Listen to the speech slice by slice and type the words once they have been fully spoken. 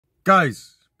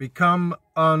Guys, become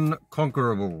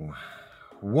unconquerable.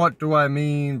 What do I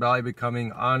mean by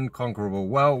becoming unconquerable?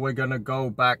 Well, we're going to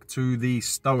go back to the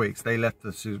Stoics. They left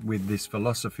us with this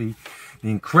philosophy,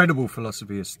 the incredible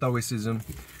philosophy of Stoicism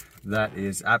that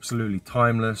is absolutely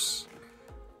timeless,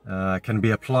 can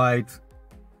be applied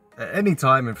at any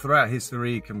time and throughout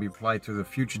history. It can be applied to the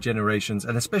future generations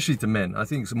and especially to men. I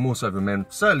think it's more so for men,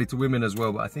 certainly to women as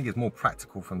well, but I think it's more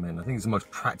practical for men. I think it's the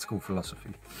most practical philosophy.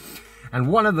 And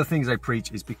one of the things I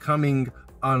preach is becoming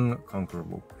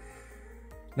unconquerable.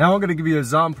 Now I'm going to give you an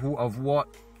example of what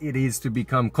it is to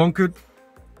become conquered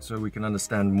so we can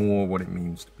understand more what it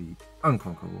means to be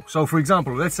unconquerable. So for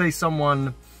example, let's say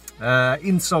someone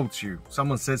insults you.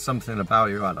 Someone says something about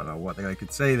you. I don't know what they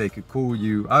could say. They could call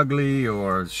you ugly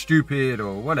or stupid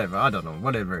or whatever. I don't know,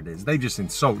 whatever it is. They just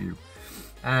insult you.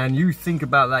 And you think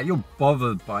about that. You're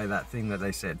bothered by that thing that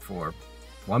they said for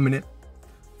 1 minute,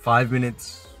 5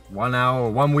 minutes, 1 hour,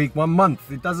 1 week, 1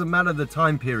 month. It doesn't matter the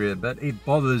time period, but it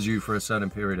bothers you for a certain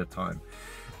period of time.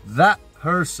 That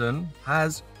person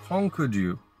has conquered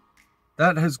you.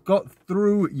 That has got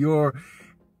through your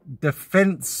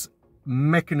defense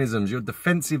mechanisms, your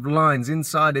defensive lines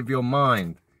inside of your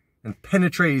mind, and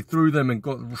penetrated through them and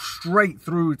got straight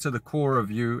through to the core of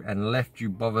you and left you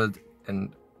bothered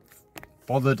and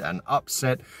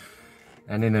upset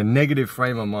and in a negative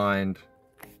frame of mind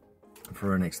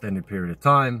for an extended period of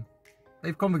time.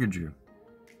 They've conquered you.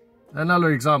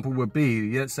 Another example would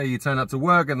be, let's say you turn up to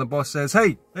work and the boss says,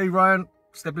 hey Ryan,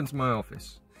 step into my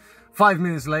office. 5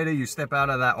 minutes later, you step out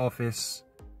of that office,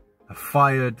 a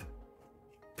fired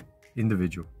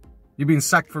individual. You've been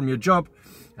sacked from your job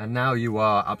and now you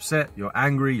are upset, you're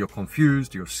angry, you're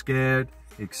confused, you're scared,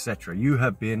 etc. You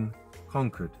have been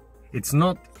conquered. It's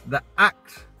not the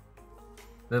act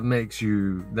that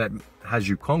has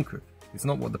you conquered. It's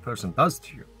not what the person does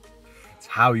to you. It's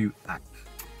how you act.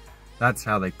 That's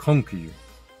how they conquer you.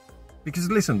 Because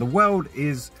listen, the world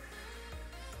is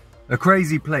a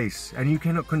crazy place and you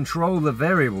cannot control the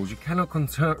variables. You cannot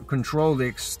control the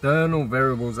external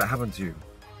variables that happen to you.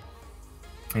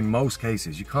 In most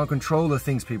cases, you can't control the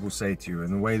things people say to you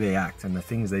and the way they act and the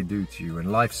things they do to you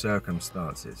and life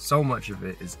circumstances. So much of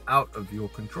it is out of your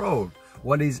control.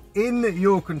 What is in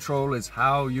your control is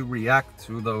how you react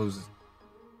to those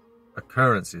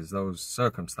occurrences, those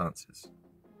circumstances.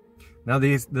 Now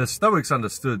the Stoics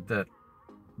understood that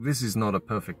this is not a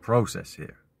perfect process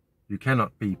here. You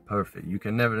cannot be perfect. You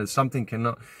can never, something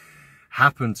cannot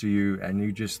happen to you and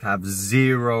you just have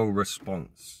zero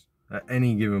response at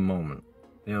any given moment.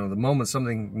 You know, the moment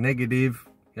something negative,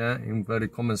 yeah,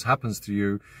 inverted commas, happens to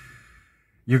you,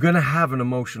 you're going to have an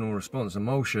emotional response.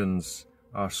 Emotions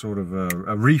are sort of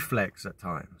a reflex at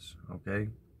times, okay?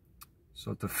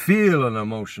 So to feel an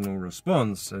emotional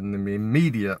response in the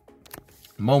immediate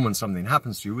moment something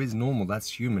happens to you is normal. That's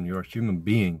human. You're a human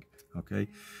being, okay?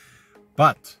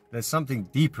 But there's something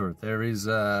deeper.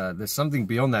 There's something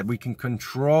beyond that. We can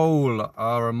control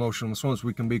our emotional response.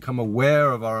 We can become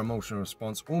aware of our emotional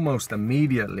response almost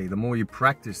immediately, the more you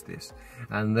practice this,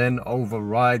 and then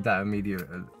override that immediate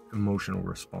emotional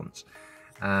response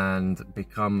and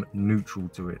become neutral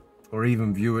to it, or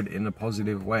even view it in a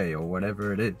positive way, or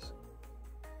whatever it is.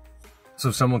 So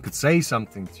someone could say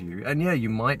something to you, and yeah, you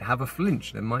might have a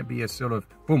flinch. There might be a sort of,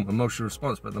 boom, emotional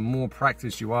response. But the more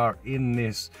practice you are in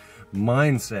this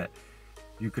mindset,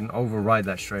 you can override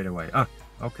that straight away. Ah,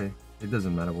 okay, it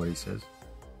doesn't matter what he says.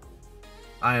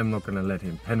 I am not going to let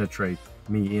him penetrate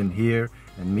me in here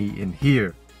and me in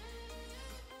here.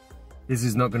 This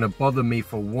is not going to bother me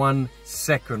for 1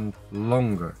 second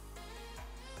longer.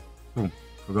 Boom,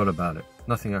 forgot about it.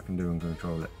 Nothing I can do and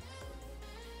control it.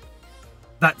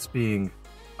 That's being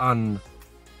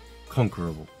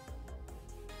unconquerable.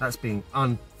 That's being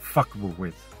unfuckable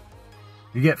with.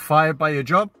 You get fired by your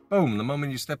job, boom, the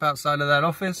moment you step outside of that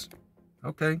office,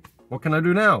 okay, what can I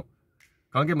do now?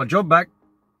 Can't get my job back.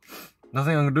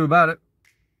 Nothing I can do about it.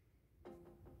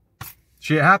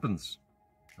 Shit happens.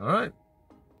 All right.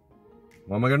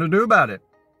 What am I going to do about it?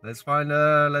 Let's find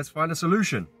a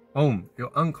solution. Boom,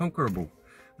 you're unconquerable.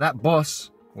 That boss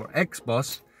or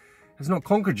ex-boss has not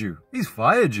conquered you. He's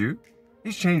fired you.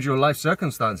 He's changed your life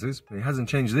circumstances, but he hasn't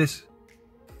changed this.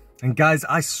 And guys,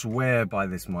 I swear by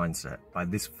this mindset, by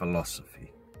this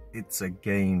philosophy, it's a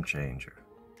game changer.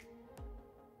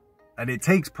 And it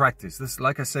takes practice. This,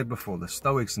 like I said before, the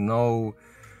Stoics know,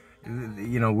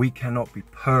 you know, we cannot be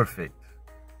perfect.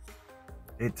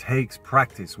 It takes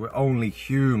practice. We're only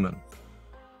human.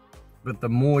 But the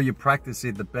more you practice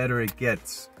it, the better it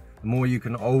gets. The more you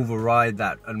can override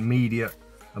that immediate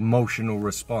emotional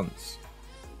response.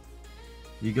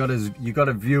 You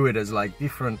gotta view it as like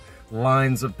different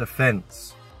lines of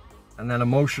defense. And that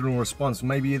emotional response,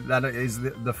 maybe that is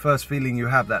the first feeling you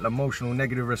have, that emotional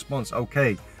negative response.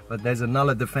 Okay, but there's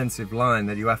another defensive line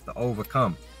that you have to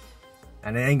overcome.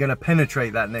 And it ain't gonna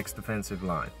penetrate that next defensive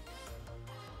line.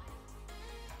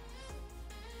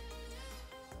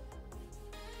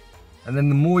 And then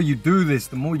the more you do this,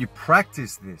 the more you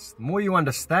practice this, the more you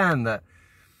understand that,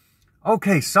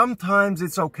 okay, sometimes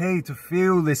it's okay to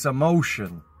feel this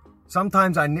emotion.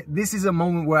 Sometimes this is a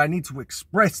moment where I need to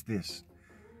express this,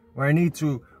 where I need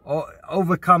to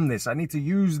overcome this. I need to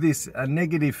use this a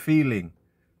negative feeling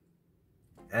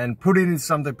and put it in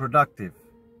something productive.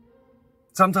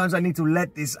 Sometimes I need to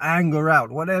let this anger out,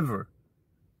 whatever.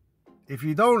 If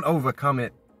you don't overcome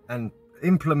it and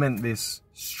implement this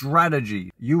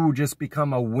strategy, you will just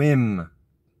become a whim.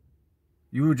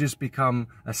 You will just become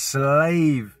a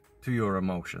slave to your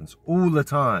emotions all the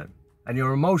time. And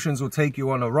your emotions will take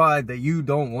you on a ride that you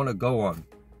don't want to go on.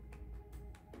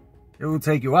 It will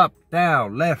take you up,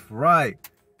 down, left, right,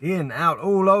 in, out,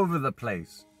 all over the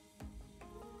place.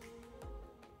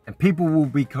 And people will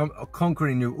be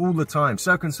conquering you all the time.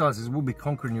 Circumstances will be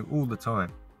conquering you all the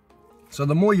time. So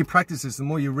the more you practice this, the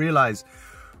more you realize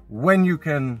when you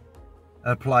can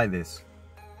apply this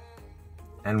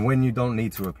and when you don't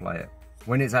need to apply it.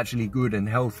 When it's actually good and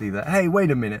healthy that, hey,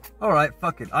 wait a minute. All right,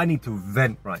 fuck it. I need to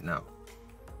vent right now.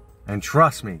 And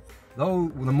trust me,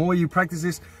 though, the more you practice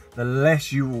this, the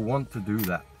less you will want to do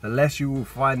that. The less you will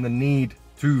find the need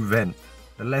to vent.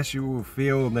 The less you will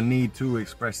feel the need to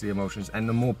express the emotions, and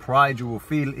the more pride you will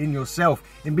feel in yourself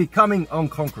in becoming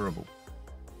unconquerable.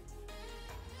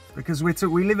 Because we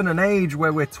live in an age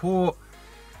where we're taught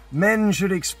men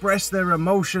should express their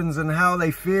emotions and how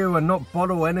they feel and not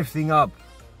bottle anything up.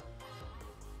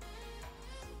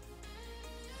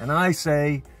 And I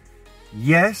say,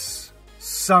 yes,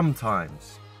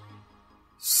 sometimes.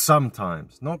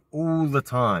 Sometimes, not all the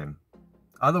time.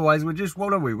 Otherwise, we're just,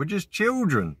 what are we? We're just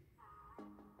children.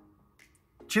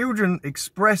 Children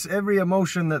express every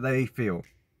emotion that they feel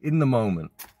in the moment.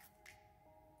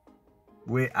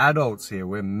 We're adults here,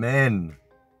 we're men.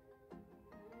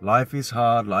 Life is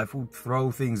hard, life will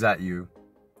throw things at you.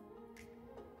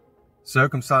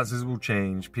 Circumstances will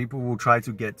change, people will try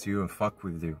to get to you and fuck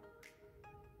with you.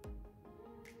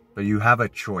 But you have a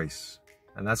choice.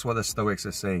 And that's what the Stoics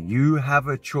are saying. You have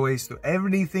a choice to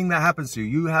everything that happens to you.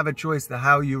 You have a choice to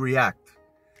how you react.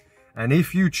 And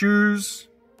if you choose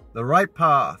the right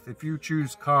path, if you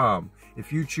choose calm,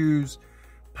 if you choose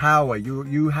power,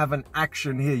 you have an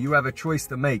action here. You have a choice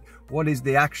to make. What is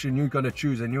the action you're going to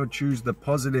choose? And you'll choose the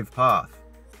positive path.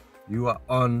 You are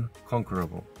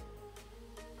unconquerable.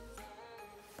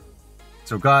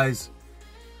 So guys,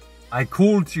 I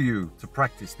call to you to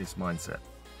practice this mindset.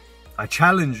 I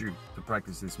challenge you to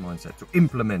practice this mindset, to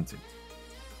implement it.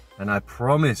 And I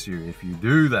promise you, if you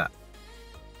do that,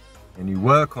 and you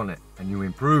work on it, and you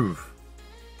improve,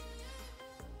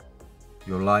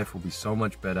 your life will be so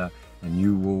much better, and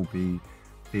you will be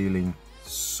feeling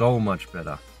so much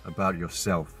better about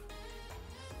yourself.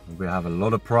 You will have a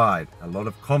lot of pride, a lot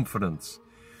of confidence.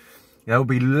 There will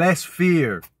be less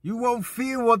fear. You won't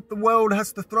fear what the world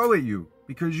has to throw at you,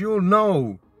 because you'll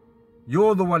know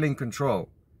you're the one in control.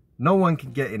 No one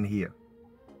can get in here.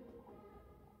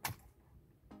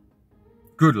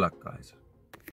 Good luck, guys.